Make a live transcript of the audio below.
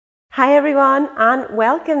Hi everyone and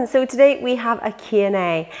welcome. So today we have a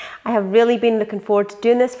Q&A. I have really been looking forward to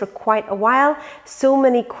doing this for quite a while. So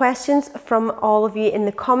many questions from all of you in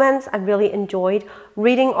the comments. I really enjoyed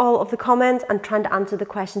reading all of the comments and trying to answer the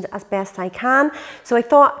questions as best I can. So I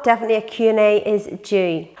thought definitely a Q&A is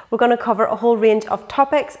due. We're going to cover a whole range of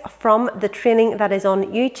topics from the training that is on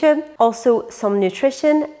YouTube, also some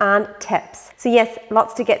nutrition and tips. So yes,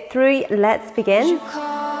 lots to get through. Let's begin.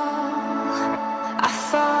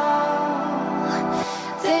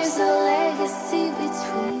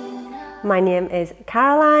 My name is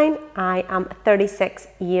Caroline. I am 36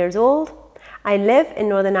 years old. I live in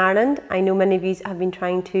Northern Ireland. I know many of you have been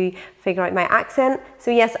trying to figure out my accent.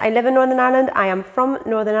 So yes, I live in Northern Ireland. I am from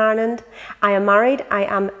Northern Ireland. I am married. I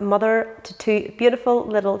am mother to two beautiful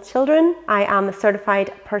little children. I am a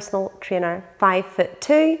certified personal trainer,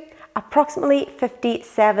 5'2", approximately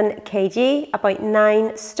 57 kg, about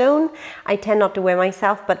 9 stone. I tend not to weigh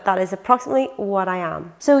myself, but that is approximately what I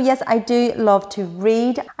am. So yes, I do love to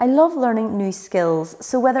read. I love learning new skills.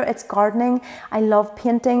 So whether it's gardening, I love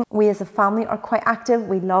painting. We as a family are quite active.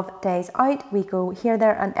 We love days out. We go here,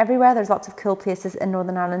 there and everywhere. There's lots of cool places in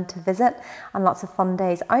Northern Ireland to visit and lots of fun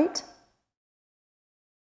days out.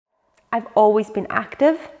 I've always been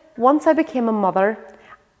active. Once I became a mother,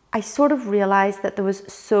 I sort of realised that there was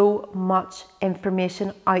so much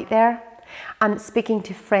information out there, and speaking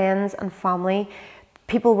to friends and family,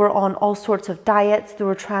 people were on all sorts of diets, they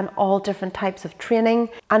were trying all different types of training,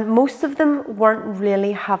 and most of them weren't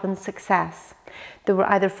really having success. They were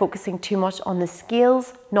either focusing too much on the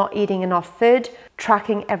scales, not eating enough food,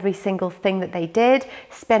 tracking every single thing that they did,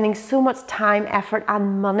 spending so much time, effort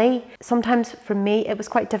and money. Sometimes for me it was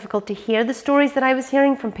quite difficult to hear the stories that I was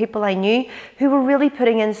hearing from people I knew who were really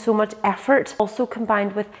putting in so much effort, also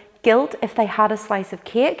combined with guilt if they had a slice of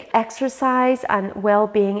cake. Exercise and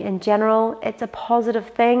well-being in general, it's a positive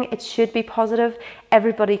thing. It should be positive.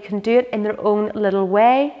 Everybody can do it in their own little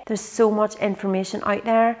way. There's so much information out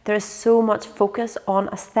there. There's so much focus on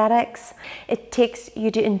aesthetics. It takes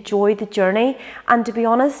you to enjoy the journey, and to be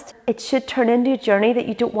honest, it should turn into a journey that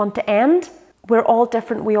you don't want to end. We're all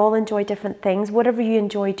different. We all enjoy different things. Whatever you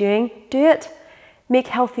enjoy doing, do it. Make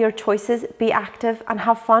healthier choices, be active and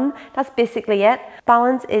have fun. That's basically it.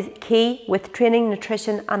 Balance is key with training,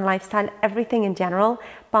 nutrition and lifestyle, everything in general.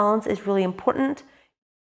 Balance is really important.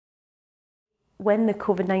 When the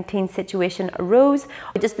COVID-19 situation arose,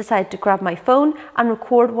 I just decided to grab my phone and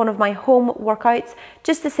record one of my home workouts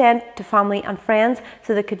just to send to family and friends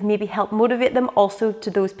so they could maybe help motivate them, also to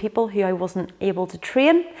those people who I wasn't able to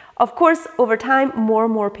train. Of course, over time, more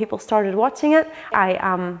and more people started watching it. I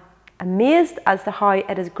am amazed as to how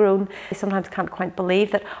it has grown. I sometimes can't quite believe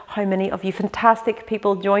that how many of you fantastic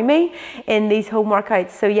people join me in these home workouts.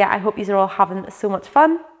 So yeah, I hope you are all having so much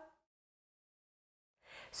fun.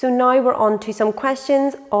 So now we're on to some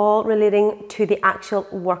questions, all relating to the actual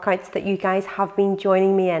workouts that you guys have been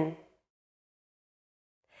joining me in.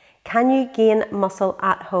 Can you gain muscle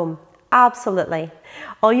at home? Absolutely.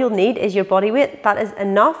 All you'll need is your body weight. That is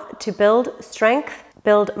enough to build strength,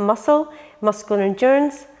 build muscle, muscular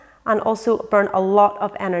endurance, and also burn a lot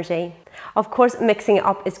of energy. Of course, mixing it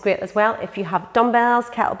up is great as well. If you have dumbbells,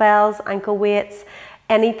 kettlebells, ankle weights,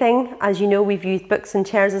 anything, as you know, we've used books and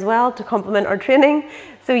chairs as well to complement our training.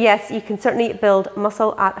 So yes, you can certainly build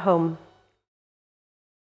muscle at home.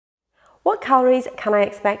 What calories can I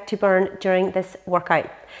expect to burn during this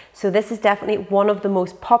workout? So this is definitely one of the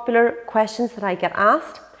most popular questions that I get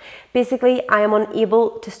asked. Basically, I am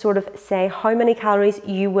unable to sort of say how many calories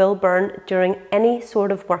you will burn during any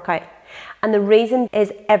sort of workout. And the reason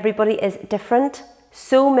is everybody is different.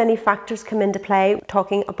 So many factors come into play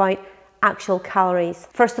talking about actual calories.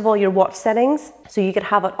 First of all, your watch settings. So you could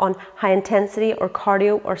have it on high intensity or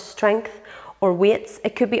cardio or strength or weights.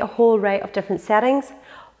 It could be a whole array of different settings,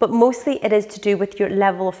 but mostly it is to do with your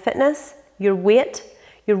level of fitness, your weight,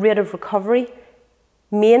 your rate of recovery.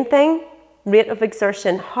 Main thing, rate of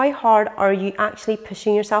exertion. How hard are you actually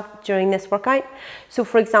pushing yourself during this workout? So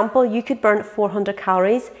for example, you could burn 400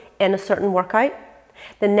 calories in a certain workout.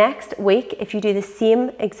 The next week, if you do the same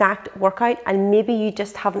exact workout and maybe you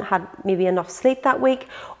just haven't had maybe enough sleep that week,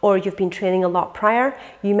 or you've been training a lot prior,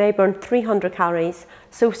 you may burn 300 calories.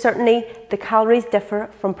 So certainly the calories differ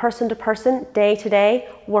from person to person, day to day,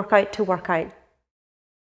 workout to workout.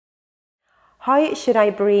 How should I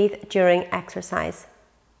breathe during exercise?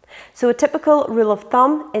 So a typical rule of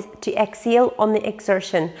thumb is to exhale on the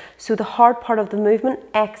exertion. So the hard part of the movement,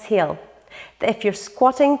 exhale. If you're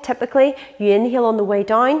squatting, typically you inhale on the way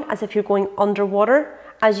down as if you're going underwater.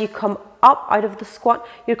 As you come up out of the squat,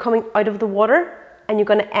 you're coming out of the water and you're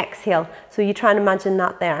going to exhale. So you try and imagine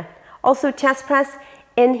that there. Also chest press,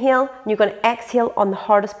 Inhale, and you're going to exhale on the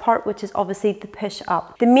hardest part, which is obviously the push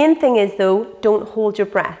up. The main thing is though, don't hold your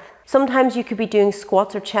breath. Sometimes you could be doing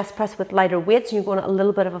squats or chest press with lighter weights and you're going at a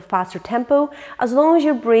little bit of a faster tempo. As long as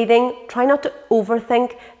you're breathing, try not to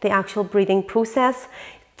overthink the actual breathing process.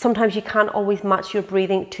 Sometimes you can't always match your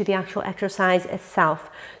breathing to the actual exercise itself.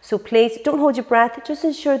 So please don't hold your breath, just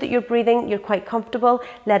ensure that you're breathing, you're quite comfortable,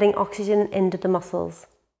 letting oxygen into the muscles.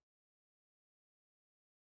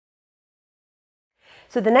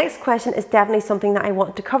 So the next question is definitely something that I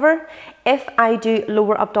want to cover. If I do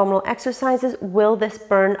lower abdominal exercises, will this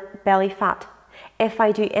burn belly fat? If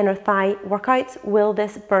I do inner thigh workouts, will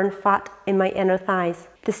this burn fat in my inner thighs?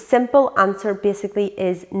 The simple answer basically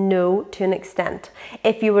is no, to an extent.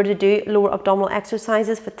 If you were to do lower abdominal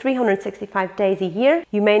exercises for 365 days a year,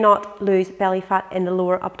 you may not lose belly fat in the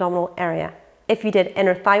lower abdominal area. If you did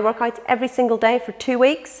inner thigh workouts every single day for 2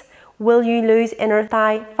 weeks, will you lose inner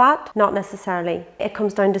thigh fat? Not necessarily. It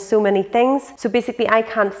comes down to so many things. So basically I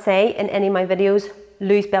can't say in any of my videos,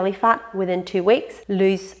 lose belly fat within 2 weeks,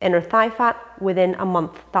 lose inner thigh fat within a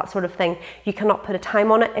month, that sort of thing. You cannot put a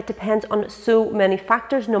time on it. It depends on so many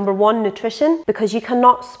factors. Number one, nutrition, because you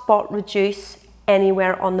cannot spot reduce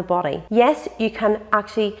anywhere on the body. Yes, you can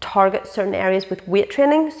actually target certain areas with weight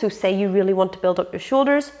training. So say you really want to build up your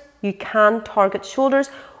shoulders, you can target shoulders.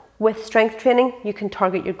 With strength training, you can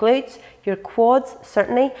target your glutes, your quads,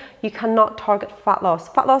 certainly. You cannot target fat loss.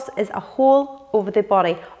 Fat loss is a whole over the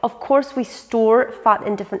body. Of course, we store fat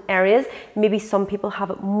in different areas. Maybe some people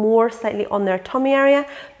have it more slightly on their tummy area,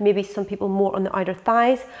 maybe some people more on the outer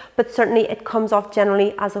thighs, but certainly it comes off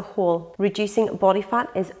generally as a whole. Reducing body fat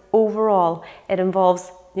is overall. It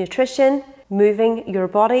involves nutrition, moving your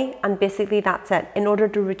body, and basically that's it in order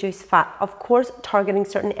to reduce fat. Of course, targeting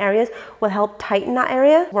certain areas will help tighten that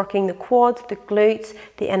area. Working the quads, the glutes,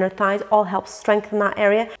 the inner thighs all help strengthen that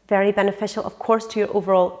area. Very beneficial, of course, to your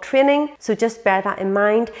overall training. So just bear that in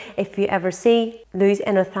mind. If you ever see lose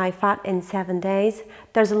inner thigh fat in 7 days,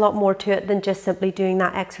 there's a lot more to it than just simply doing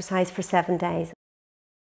that exercise for 7 days.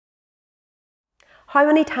 How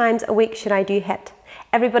many times a week should I do HIIT?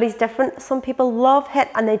 Everybody's different. Some people love HIIT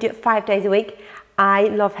and they do it 5 days a week. I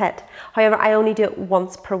love HIIT. However, I only do it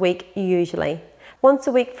once per week usually. Once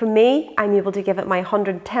a week for me, I'm able to give it my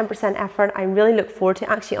 110% effort. I really look forward to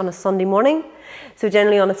actually on a Sunday morning. So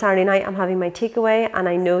generally on a Saturday night, I'm having my takeaway and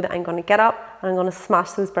I know that I'm going to get up and I'm going to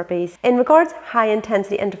smash those burpees. In regards high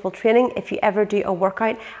intensity interval training, if you ever do a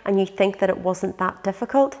workout and you think that it wasn't that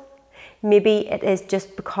difficult, maybe it is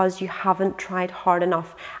just because you haven't tried hard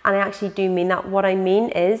enough. And I actually do mean that. What I mean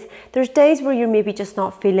is there's days where you're maybe just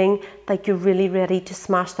not feeling like you're really ready to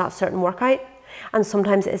smash that certain workout. And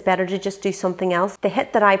sometimes it is better to just do something else. The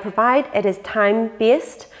HIIT that I provide, it is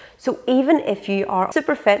time-based. So even if you are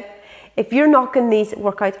super fit, if you're knocking these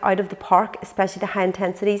workouts out of the park, especially the high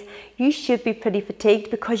intensities, you should be pretty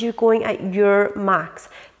fatigued because you're going at your max.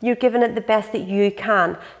 You're giving it the best that you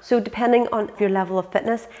can. So depending on your level of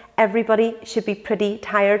fitness, everybody should be pretty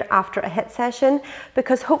tired after a HIIT session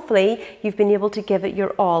because hopefully you've been able to give it your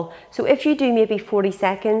all. So if you do maybe 40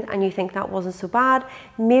 seconds and you think that wasn't so bad,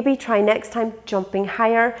 maybe try next time jumping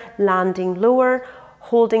higher, landing lower,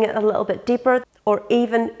 holding it a little bit deeper, or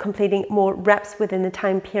even completing more reps within the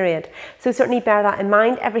time period. So certainly bear that in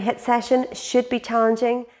mind. Every HIIT session should be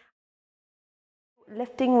challenging.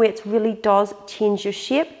 Lifting weights really does change your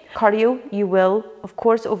shape. Cardio, you will, of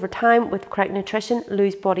course, over time with correct nutrition,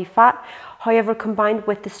 lose body fat. However, combined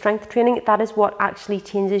with the strength training, that is what actually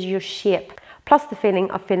changes your shape. Plus the feeling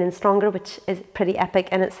of feeling stronger, which is pretty epic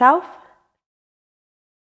in itself.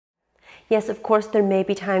 Yes, of course, there may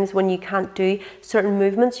be times when you can't do certain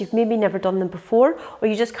movements. You've maybe never done them before, or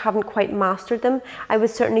you just haven't quite mastered them. I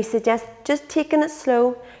would certainly suggest just taking it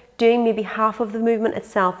slow, doing maybe half of the movement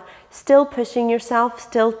itself, still pushing yourself,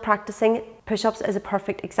 still practicing. Push-ups is a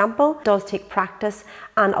perfect example. It does take practice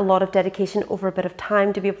and a lot of dedication over a bit of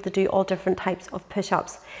time to be able to do all different types of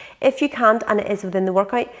push-ups. If you can't and it is within the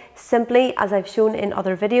workout, simply, as I've shown in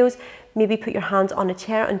other videos, maybe put your hands on a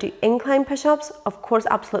chair and do incline push-ups. Of course,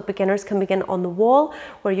 absolute beginners can begin on the wall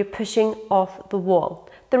where you're pushing off the wall.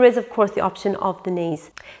 There is, of course, the option of the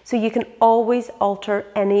knees. So you can always alter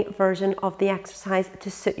any version of the exercise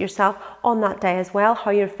to suit yourself on that day as well,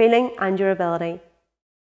 how you're feeling and your ability.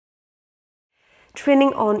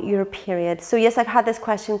 Training on your period. So yes, I've had this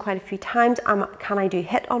question quite a few times. Can I do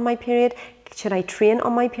HIIT on my period? Should I train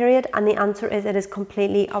on my period? And the answer is it is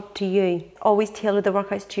completely up to you. Always tailor the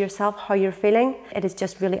workouts to yourself, how you're feeling. It is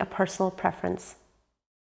just really a personal preference.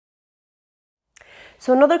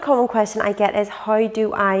 So another common question I get is, how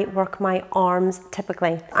do I work my arms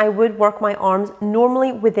typically? I would work my arms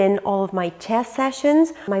normally within all of my chest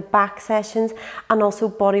sessions, my back sessions, and also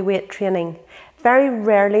body weight training. Very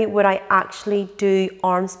rarely would I actually do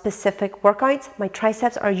arm specific workouts. My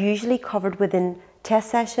triceps are usually covered within chest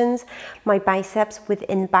sessions, my biceps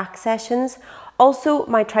within back sessions. Also,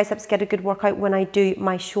 my triceps get a good workout when I do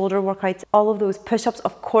my shoulder workouts. All of those push-ups,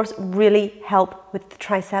 of course, really help with the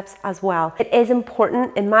triceps as well. It is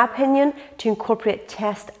important, in my opinion, to incorporate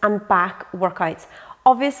chest and back workouts.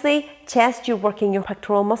 Obviously, chest, you're working your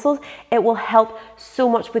pectoral muscles. It will help so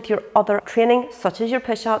much with your other training, such as your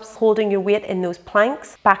push-ups, holding your weight in those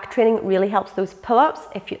planks. Back training really helps those pull-ups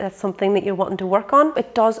if that's something that you're wanting to work on.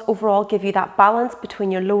 It does overall give you that balance between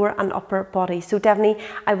your lower and upper body. So definitely,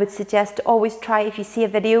 I would suggest to always try, if you see a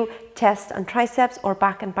video, chest and triceps or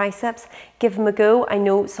back and biceps, give them a go. I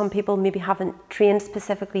know some people maybe haven't trained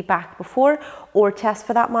specifically back before, or chest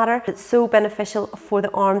for that matter. It's so beneficial for the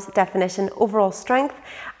arms definition, overall strength,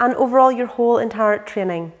 and overall your whole entire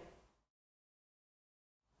training.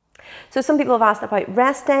 So some people have asked about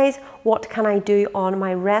rest days. What can I do on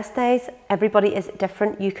my rest days? Everybody is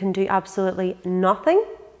different. You can do absolutely nothing.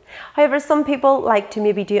 However, some people like to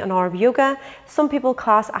maybe do an hour of yoga. Some people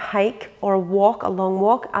class a hike or a walk, a long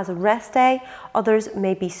walk, as a rest day. Others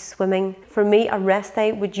may be swimming. For me, a rest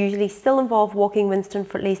day would usually still involve walking Winston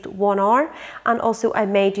for at least 1 hour. And also I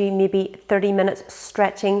may do maybe 30 minutes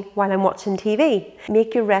stretching while I'm watching TV.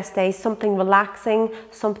 Make your rest days something relaxing,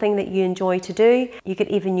 something that you enjoy to do. You could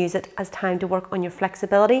even use it as time to work on your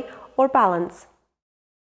flexibility or balance.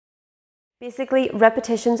 Basically,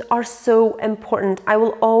 repetitions are so important. I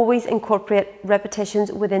will always incorporate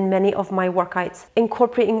repetitions within many of my workouts.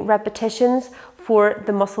 Incorporating repetitions for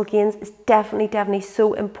the muscle gains is definitely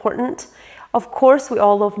so important. Of course, we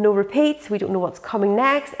all love no repeats. We don't know what's coming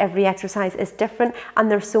next. Every exercise is different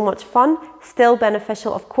and they're so much fun. Still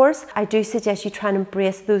beneficial, of course. I do suggest you try and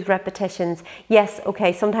embrace those repetitions. Yes,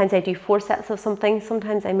 okay, sometimes I do 4 sets of something.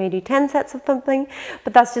 Sometimes I may do 10 sets of something,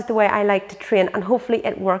 but that's just the way I like to train, and hopefully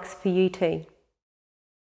it works for you too.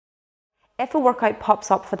 If a workout pops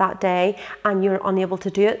up for that day and you're unable to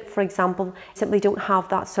do it, for example, simply don't have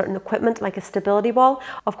that certain equipment like a stability ball,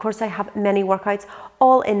 of course I have many workouts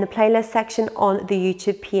all in the playlist section on the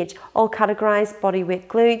YouTube page, all categorized: body weight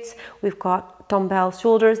glutes, we've got dumbbell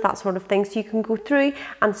shoulders, that sort of thing. So you can go through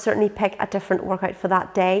and certainly pick a different workout for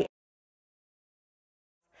that day.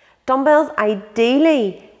 Dumbbells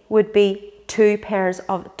ideally would be 2 pairs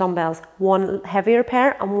of dumbbells, 1 heavier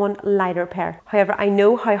pair and 1 lighter pair. However, I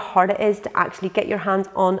know how hard it is to actually get your hands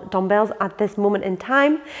on dumbbells at this moment in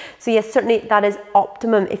time. So yes, certainly that is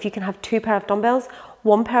optimum if you can have 2 pair of dumbbells.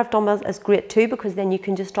 1 pair of dumbbells is great too, because then you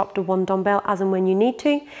can just drop to 1 dumbbell as and when you need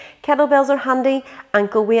to. Kettlebells are handy,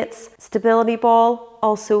 ankle weights, stability ball,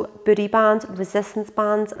 also booty bands, resistance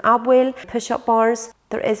bands, ab wheel, push-up bars.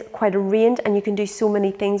 There is quite a range and you can do so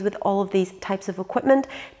many things with all of these types of equipment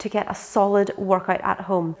to get a solid workout at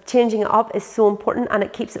home. Changing it up is so important and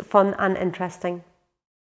it keeps it fun and interesting.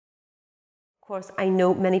 Of course, I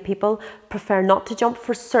know many people prefer not to jump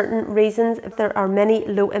for certain reasons. There are many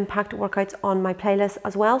low impact workouts on my playlist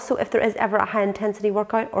as well. So if there is ever a high intensity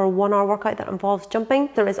workout or a 1 hour workout that involves jumping,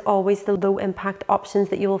 there is always the low impact options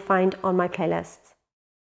that you will find on my playlists.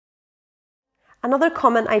 Another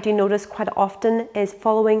comment I do notice quite often is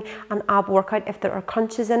following an ab workout. If there are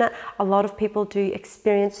crunches in it, a lot of people do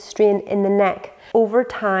experience strain in the neck. Over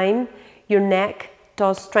time, your neck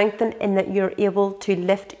does strengthen in that you're able to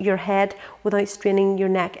lift your head without straining your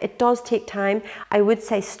neck. It does take time. I would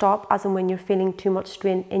say stop as and when you're feeling too much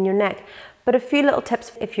strain in your neck. But a few little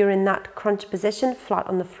tips: if you're in that crunch position, flat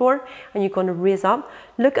on the floor, and you're going to raise up,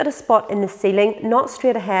 look at a spot in the ceiling, not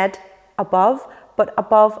straight ahead above, but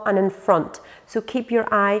above and in front. So keep your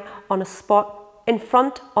eye on a spot in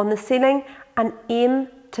front on the ceiling and aim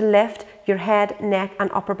to lift your head, neck and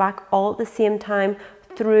upper back all at the same time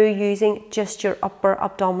through using just your upper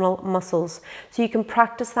abdominal muscles. So you can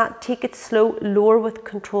practice that, take it slow, lower with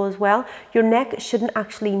control as well. Your neck shouldn't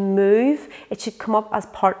actually move, it should come up as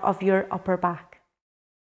part of your upper back.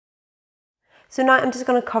 So now I'm just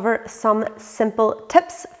going to cover some simple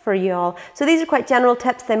tips for you all. So these are quite general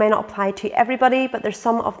tips, they may not apply to everybody, but there's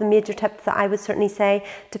some of the major tips that I would certainly say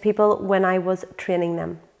to people when I was training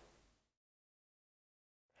them.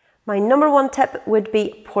 My number 1 tip would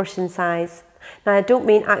be portion size. Now I don't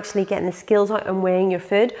mean actually getting the scales out and weighing your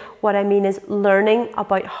food. What I mean is learning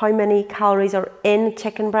about how many calories are in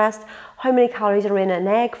chicken breast, how many calories are in an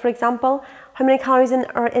egg, for example, how many calories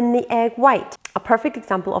are in the egg white? A perfect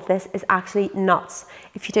example of this is actually nuts.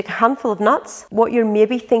 If you take a handful of nuts, what you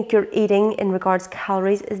maybe think you're eating in regards to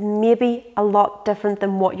calories is maybe a lot different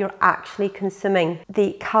than what you're actually consuming.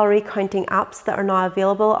 The calorie counting apps that are now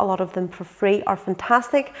available, a lot of them for free, are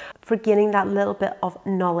fantastic for gaining that little bit of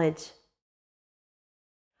knowledge.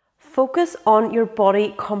 Focus on your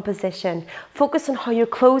body composition. Focus on how your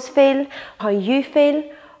clothes feel, how you feel.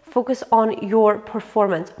 Focus on your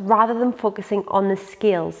performance rather than focusing on the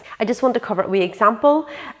scales. I just want to cover a wee example.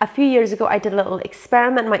 A few years ago, I did a little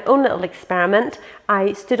experiment, my own little experiment.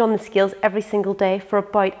 I stood on the scales every single day for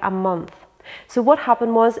about a month. So what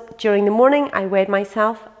happened was, during the morning, I weighed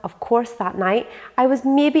myself. Of course, that night, I was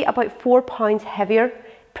maybe about 4 pounds heavier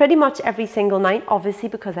pretty much every single night, obviously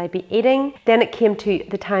because I'd be eating. Then it came to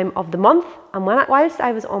the time of the month, and whilst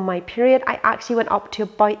I was on my period, I actually went up to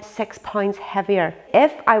about 6 pounds heavier.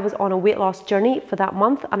 If I was on a weight loss journey for that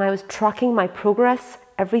month and I was tracking my progress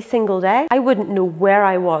every single day, I wouldn't know where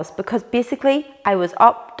I was, because basically I was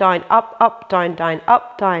up, down, up, down, down,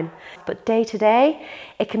 up, down. But day to day,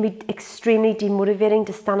 it can be extremely demotivating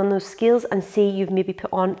to stand on those scales and see you've maybe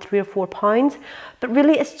put on 3 or 4 pounds, but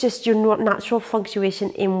really it's just your natural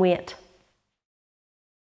fluctuation in weight.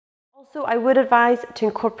 Also, I would advise to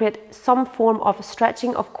incorporate some form of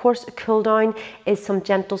stretching. Of course, a cool down is some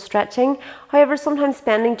gentle stretching. However, sometimes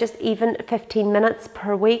spending just even 15 minutes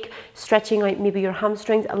per week stretching out maybe your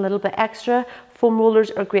hamstrings a little bit extra. Foam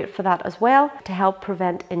rollers are great for that as well, to help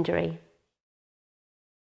prevent injury.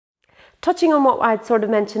 Touching on what I'd sort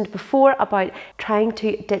of mentioned before about trying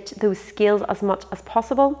to ditch those scales as much as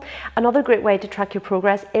possible. Another great way to track your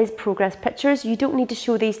progress is progress pictures. You don't need to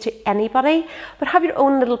show these to anybody, but have your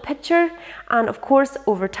own little picture, and of course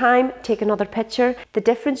over time take another picture. The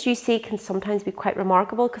difference you see can sometimes be quite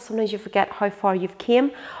remarkable, because sometimes you forget how far you've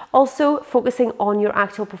came. Also focusing on your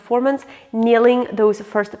actual performance, nailing those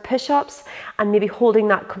first push-ups and maybe holding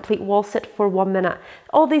that complete wall sit for 1 minute.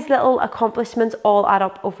 All these little accomplishments all add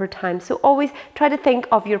up over time. So always try to think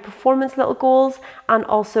of your performance little goals and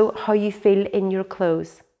also how you feel in your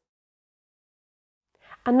clothes.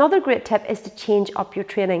 Another great tip is to change up your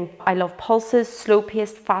training. I love pulses,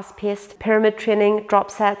 slow-paced, fast-paced, pyramid training,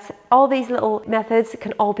 drop sets. All these little methods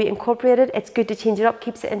can all be incorporated. It's good to change it up,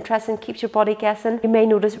 keeps it interesting, keeps your body guessing. You may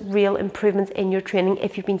notice real improvements in your training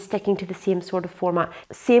if you've been sticking to the same sort of format.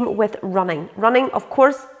 Same with running. Running, of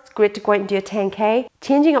course, it's great to go out and do a 10K.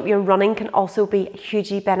 Changing up your running can also be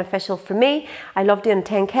hugely beneficial for me. I love doing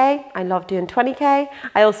 10K, I love doing 20K.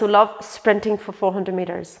 I also love sprinting for 400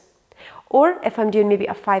 meters. Or if I'm doing maybe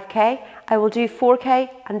a 5K, I will do 4K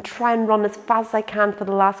and try and run as fast as I can for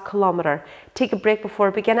the last kilometre. Take a break before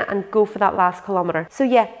I begin it and go for that last kilometre. So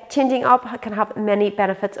yeah, changing up can have many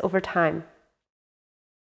benefits over time.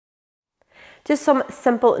 Just some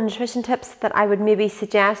simple nutrition tips that I would maybe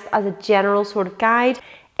suggest as a general sort of guide.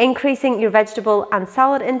 Increasing your vegetable and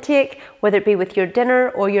salad intake, whether it be with your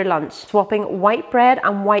dinner or your lunch. Swapping white bread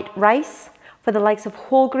and white rice for the likes of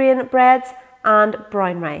whole grain breads and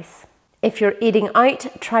brown rice. If you're eating out,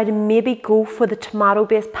 try to maybe go for the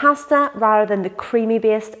tomato-based pasta rather than the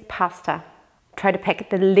creamy-based pasta. Try to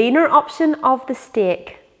pick the leaner option of the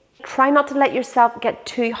steak. Try not to let yourself get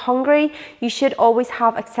too hungry. You should always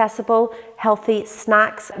have accessible, healthy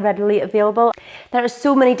snacks readily available. There are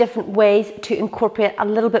so many different ways to incorporate a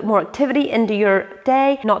little bit more activity into your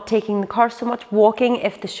day. Not taking the car so much, walking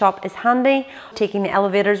if the shop is handy, taking the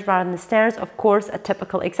elevators rather than the stairs, of course, a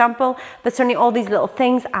typical example, but certainly all these little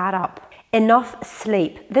things add up. Enough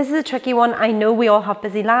sleep. This is a tricky one. I know we all have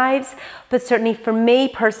busy lives, but certainly for me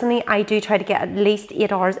personally, I do try to get at least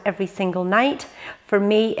 8 hours every single night. For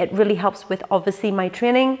me, it really helps with obviously my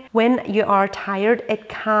training. When you are tired, it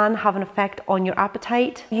can have an effect on your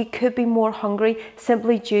appetite. You could be more hungry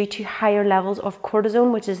simply due to higher levels of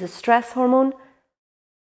cortisol, which is the stress hormone.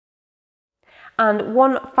 And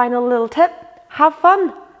one final little tip, have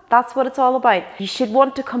fun. That's what it's all about. You should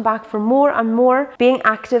want to come back for more and more. Being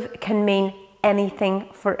active can mean anything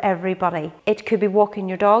for everybody. It could be walking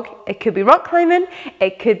your dog, it could be rock climbing,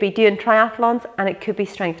 it could be doing triathlons, and it could be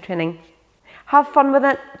strength training. Have fun with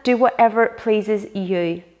it, do whatever pleases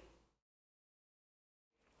you.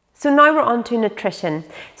 So now we're on to nutrition.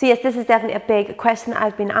 So yes, this is definitely a big question that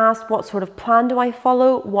I've been asked. What sort of plan do I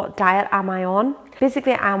follow? What diet am I on?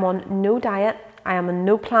 Basically, I am on no diet. I am on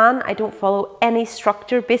no plan. I don't follow any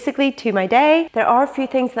structure basically to my day. There are a few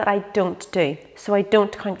things that I don't do. So I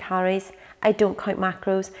don't count calories, I don't count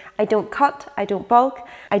macros, I don't cut, I don't bulk,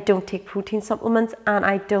 I don't take protein supplements, and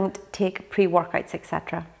I don't take pre-workouts,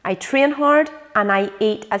 etc. I train hard and I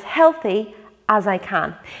eat as healthy as I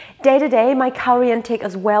can. Day to day, my calorie intake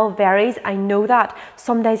as well varies. I know that.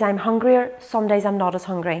 Some days I'm hungrier, some days I'm not as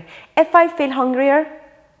hungry. If I feel hungrier,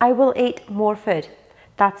 I will eat more food.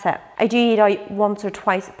 That's it. I do eat out once or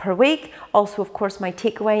twice per week. Also, of course, my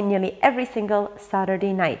takeaway nearly every single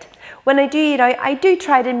Saturday night. When I do eat out, I do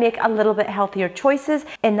try to make a little bit healthier choices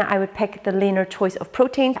in that I would pick the leaner choice of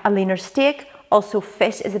protein, a leaner steak. Also,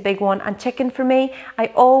 fish is a big one, and chicken for me. I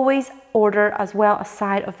always order as well a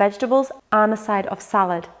side of vegetables and a side of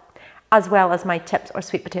salad, as well as my chips or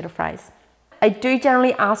sweet potato fries. I do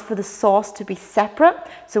generally ask for the sauce to be separate,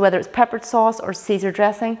 so whether it's peppered sauce or Caesar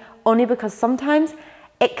dressing, only because sometimes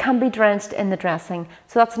it can be drenched in the dressing.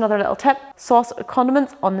 So that's another little tip, sauce or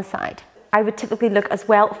condiments on the side. I would typically look as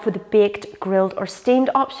well for the baked, grilled or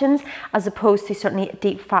steamed options as opposed to certainly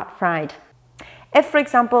deep fat fried. If, for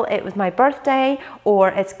example, it was my birthday or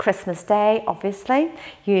it's Christmas Day, obviously,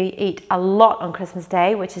 you eat a lot on Christmas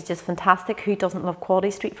Day, which is just fantastic. Who doesn't love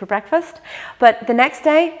quality street for breakfast? But the next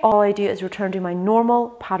day, all I do is return to my normal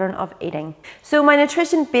pattern of eating. So my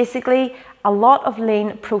nutrition, basically, a lot of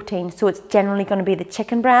lean protein. So it's generally going to be the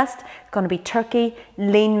chicken breast, it's going to be turkey,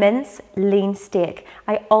 lean mince, lean steak.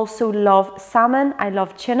 I also love salmon, I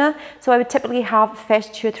love tuna. So I would typically have fish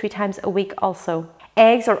 2 or 3 times a week also.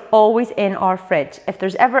 Eggs are always in our fridge. If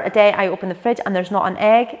there's ever a day I open the fridge and there's not an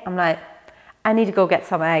egg, I'm like, I need to go get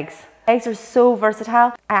some eggs. Eggs are so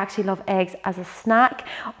versatile. I actually love eggs as a snack,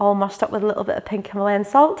 all mushed up with a little bit of pink Himalayan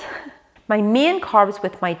salt. My main carbs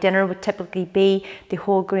with my dinner would typically be the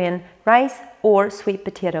whole grain rice or sweet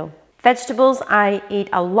potato. Vegetables, I eat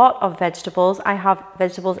a lot of vegetables. I have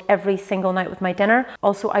vegetables every single night with my dinner.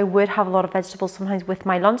 Also, I would have a lot of vegetables sometimes with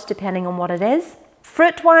my lunch, depending on what it is.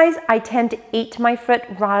 Fruit-wise, I tend to eat my fruit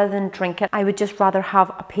rather than drink it. I would just rather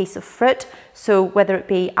have a piece of fruit. So whether it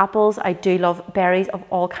be apples, I do love berries of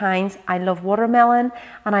all kinds. I love watermelon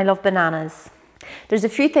and I love bananas. There's a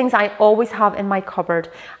few things I always have in my cupboard,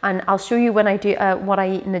 and I'll show you when I do what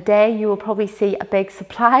I eat in a day. You will probably see a big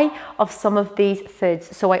supply of some of these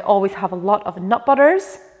foods. So I always have a lot of nut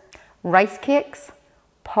butters, rice cakes,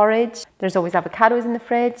 porridge. There's always avocados in the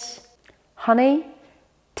fridge, honey,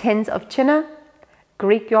 tins of tuna,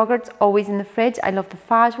 Greek yogurts always in the fridge. I love the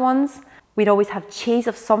Fage ones. We'd always have cheese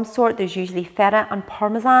of some sort. There's usually feta and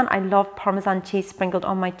parmesan. I love parmesan cheese sprinkled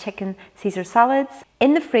on my chicken Caesar salads.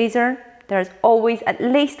 In the freezer, there's always at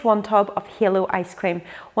least 1 tub of Halo ice cream.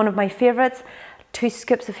 One of my favorites, 2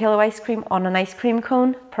 scoops of Halo ice cream on an ice cream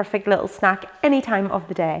cone. Perfect little snack any time of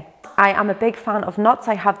the day. I am a big fan of nuts.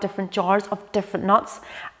 I have different jars of different nuts.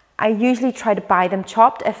 I usually try to buy them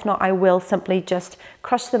chopped. If not, I will simply just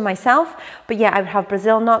crush them myself. But yeah, I would have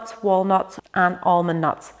Brazil nuts, walnuts and almond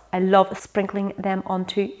nuts. I love sprinkling them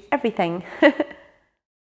onto everything.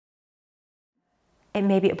 It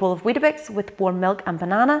may be a bowl of Weetabix with warm milk and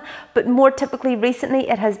banana, but more typically recently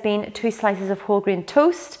it has been 2 slices of whole grain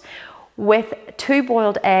toast with 2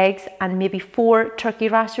 boiled eggs and maybe 4 turkey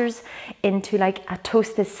rashers into like a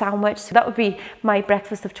toasted sandwich. So that would be my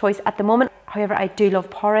breakfast of choice at the moment. However, I do love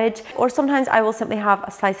porridge, or sometimes I will simply have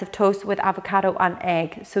a slice of toast with avocado and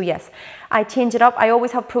egg. So yes, I change it up. I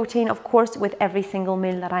always have protein, of course, with every single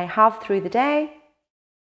meal that I have through the day.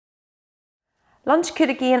 Lunch could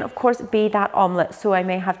again, of course, be that omelette. So I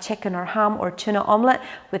may have chicken or ham or tuna omelette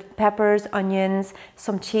with peppers, onions,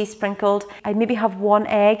 some cheese sprinkled. I maybe have 1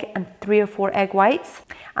 egg and 3 or 4 egg whites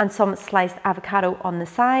and some sliced avocado on the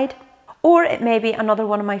side. Or it may be another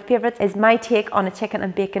one of my favorites is my take on a chicken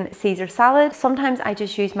and bacon Caesar salad. Sometimes I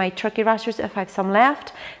just use my turkey rashers if I have some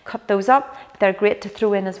left, cut those up. They're great to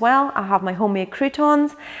throw in as well. I have my homemade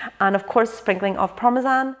croutons and of course sprinkling of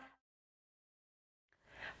parmesan.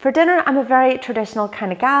 For dinner, I'm a very traditional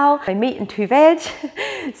kind of gal. I meat and 2 veg.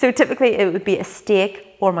 So typically it would be a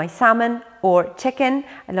steak or my salmon or chicken.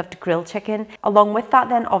 I love to grill chicken. Along with that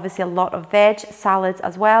then, obviously a lot of veg, salads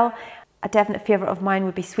as well. A definite favourite of mine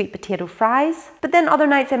would be sweet potato fries. But then other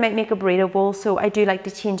nights I might make a burrito bowl, so I do like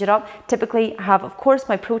to change it up. Typically I have, of course,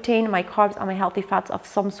 my protein, my carbs and my healthy fats of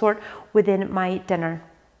some sort within my dinner.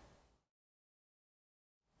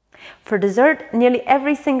 For dessert, nearly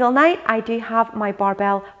every single night, I do have my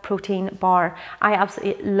Barbell protein bar. I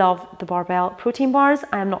absolutely love the Barbell protein bars.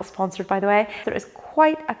 I am not sponsored, by the way. There is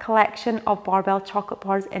quite a collection of Barbell chocolate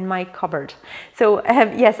bars in my cupboard. So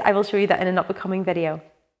yes, I will show you that in an upcoming video.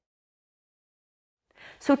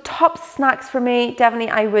 So top snacks for me,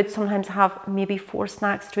 definitely I would sometimes have maybe 4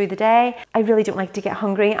 snacks through the day. I really don't like to get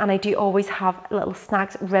hungry, and I do always have little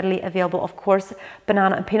snacks readily available. Of course,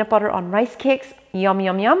 banana and peanut butter on rice cakes, yum,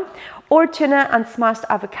 yum, yum. Or tuna and smashed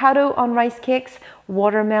avocado on rice cakes,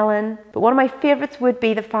 watermelon. But one of my favorites would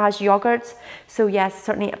be the Fage yogurts. So yes,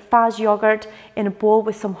 certainly a Fage yogurt in a bowl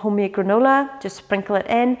with some homemade granola, just sprinkle it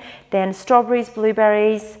in. Then strawberries,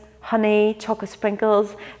 blueberries, honey, chocolate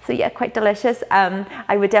sprinkles. So yeah, quite delicious.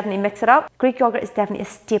 I would definitely mix it up. Greek yogurt is definitely a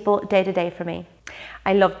staple day to day for me.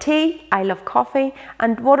 I love tea, I love coffee,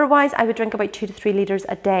 and water-wise, I would drink about 2 to 3 litres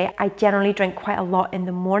a day. I generally drink quite a lot in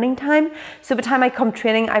the morning time. So by the time I come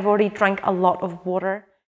training, I've already drank a lot of water.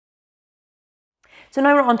 So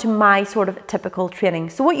now we're on to my sort of typical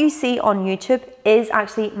training. So what you see on YouTube is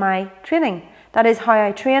actually my training. That is how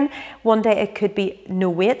I train. One day it could be no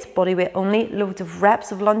weights, body weight only, loads of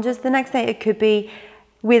reps of lunges. The next day it could be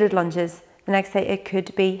weighted lunges. The next day it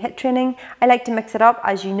could be HIIT training. I like to mix it up,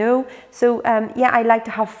 as you know. So yeah, I like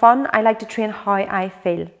to have fun. I like to train how I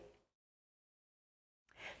feel.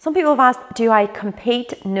 Some people have asked, do I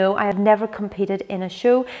compete? No, I have never competed in a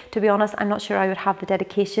show. To be honest, I'm not sure I would have the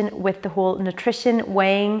dedication with the whole nutrition,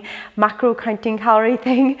 weighing, macro counting calorie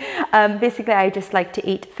thing. Basically, I just like to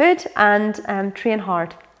eat food and train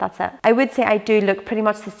hard. That's it. I would say I do look pretty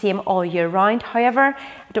much the same all year round. However,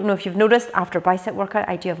 I don't know if you've noticed, after a bicep workout,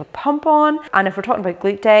 I do have a pump on. And if we're talking about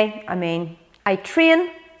glute day, I mean, I train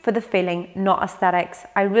for the feeling, not aesthetics.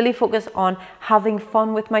 I really focus on having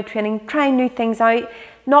fun with my training, trying new things out,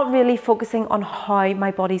 not really focusing on how my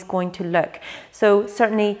body's going to look. So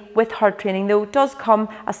certainly with hard training though, does come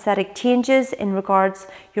aesthetic changes in regards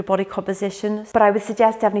your body composition, but I would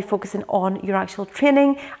suggest definitely focusing on your actual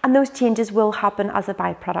training, and those changes will happen as a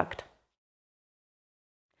byproduct.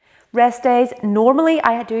 Rest days, normally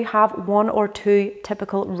I do have 1 or 2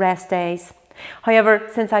 typical rest days. However,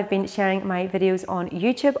 since I've been sharing my videos on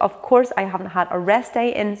YouTube, of course I haven't had a rest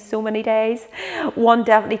day in so many days. One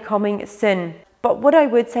definitely coming soon. But what I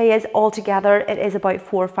would say is altogether it is about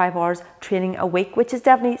 4 or 5 hours training a week, which is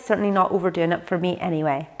definitely certainly not overdoing it for me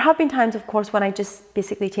anyway. There have been times, of course, when I just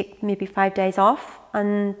basically take maybe 5 days off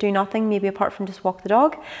and do nothing, maybe apart from just walk the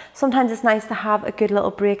dog. Sometimes it's nice to have a good little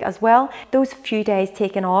break as well. Those few days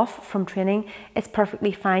taken off from training, it's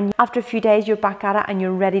perfectly fine. After a few days, you're back at it and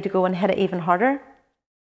you're ready to go and hit it even harder.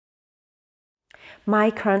 My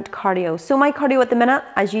current cardio. So my cardio at the minute,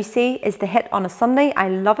 as you see, is the HIIT on a Sunday. I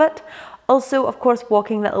love it. Also, of course,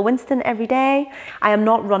 walking Little Winston every day. I am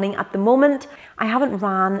not running at the moment. I haven't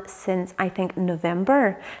ran since, I think,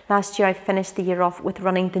 November. Last year, I finished the year off with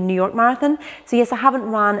running the New York Marathon. So yes, I haven't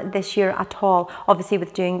ran this year at all. Obviously,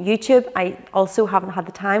 with doing YouTube, I also haven't had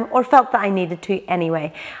the time or felt that I needed to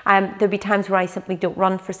anyway. There'll be times where I simply don't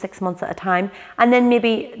run for 6 months at a time, and then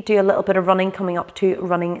maybe do a little bit of running coming up to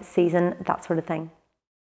running season, that sort of thing.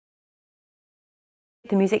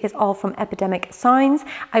 The music is all from Epidemic Sounds.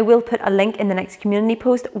 I will put a link in the next community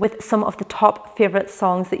post with some of the top favourite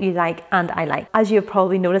songs that you like and I like. As you have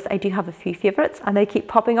probably noticed, I do have a few favourites and they keep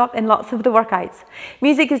popping up in lots of the workouts.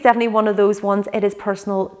 Music is definitely one of those ones. It is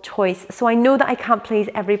personal choice. So I know that I can't please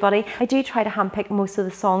everybody. I do try to handpick most of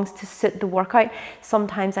the songs to suit the workout.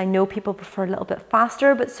 Sometimes I know people prefer a little bit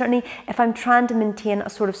faster, but certainly if I'm trying to maintain a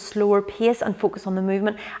sort of slower pace and focus on the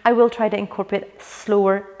movement, I will try to incorporate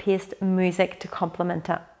slower paced music to complement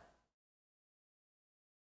it.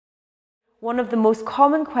 One of the most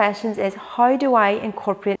common questions is, how do I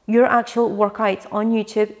incorporate your actual workouts on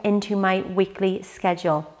YouTube into my weekly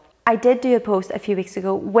schedule? I did do a post a few weeks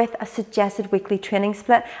ago with a suggested weekly training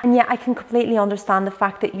split, and yet I can completely understand the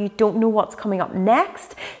fact that you don't know what's coming up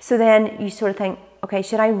next. So then you sort of think, okay,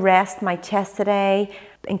 should I rest my chest today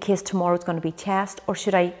in case tomorrow's going to be chest, or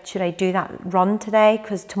should I do that run today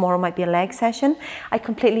because tomorrow might be a leg session? I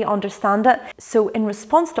completely understand it. So in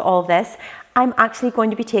response to all of this, I'm actually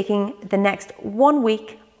going to be taking the next 1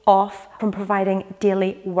 week off from providing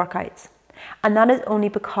daily workouts. And that is only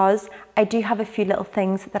because I do have a few little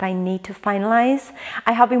things that I need to finalize.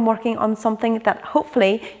 I have been working on something that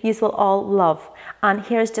hopefully you will all love. And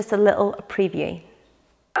here's just a little preview.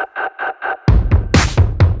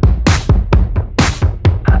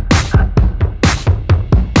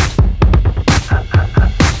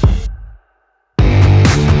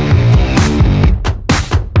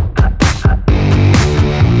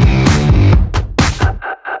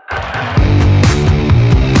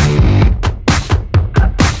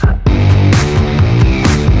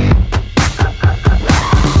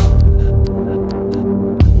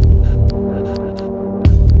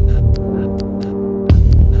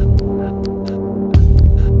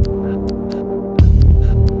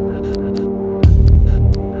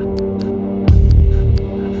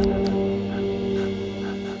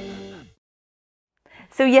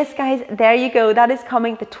 yes guys, there you go. That is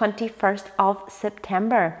coming the 21st of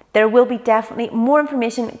September. There will be definitely more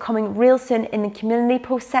information coming real soon in the community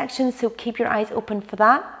post section, so keep your eyes open for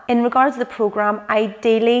that. In regards to the program,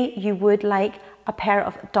 ideally you would like a pair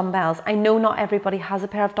of dumbbells. I know not everybody has a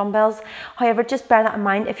pair of dumbbells. However, just bear that in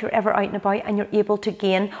mind if you're ever out and about and you're able to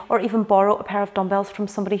gain or even borrow a pair of dumbbells from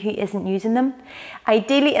somebody who isn't using them.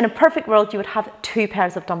 Ideally, in a perfect world, you would have 2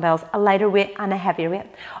 pairs of dumbbells, a lighter weight and a heavier weight.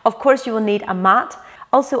 Of course, you will need a mat.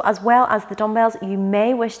 Also, as well as the dumbbells, you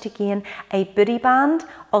may wish to gain a booty band,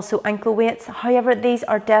 also ankle weights. However, these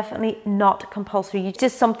are definitely not compulsory. It's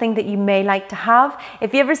just something that you may like to have.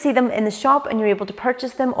 If you ever see them in the shop and you're able to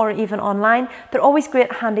purchase them, or even online, they're always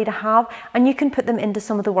great, handy to have, and you can put them into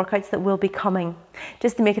some of the workouts that will be coming,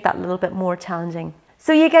 just to make it that little bit more challenging.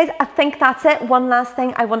 So you guys, I think that's it. One last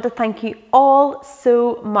thing, I want to thank you all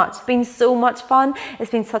so much. It's been so much fun. It's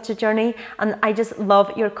been such a journey, and I just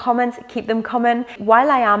love your comments. Keep them coming. While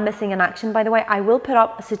I am missing in action, by the way, I will put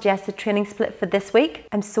up a suggested training split for this week.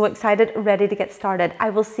 I'm so excited, ready to get started. I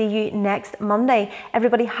will see you next Monday.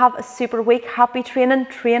 Everybody have a super week. Happy training,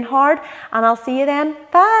 train hard, and I'll see you then.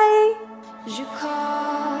 Bye. Je call,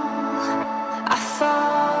 I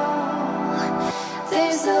fall.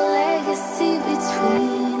 There's a legacy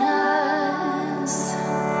between us.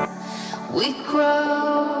 We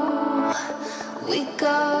grow, we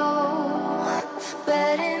go.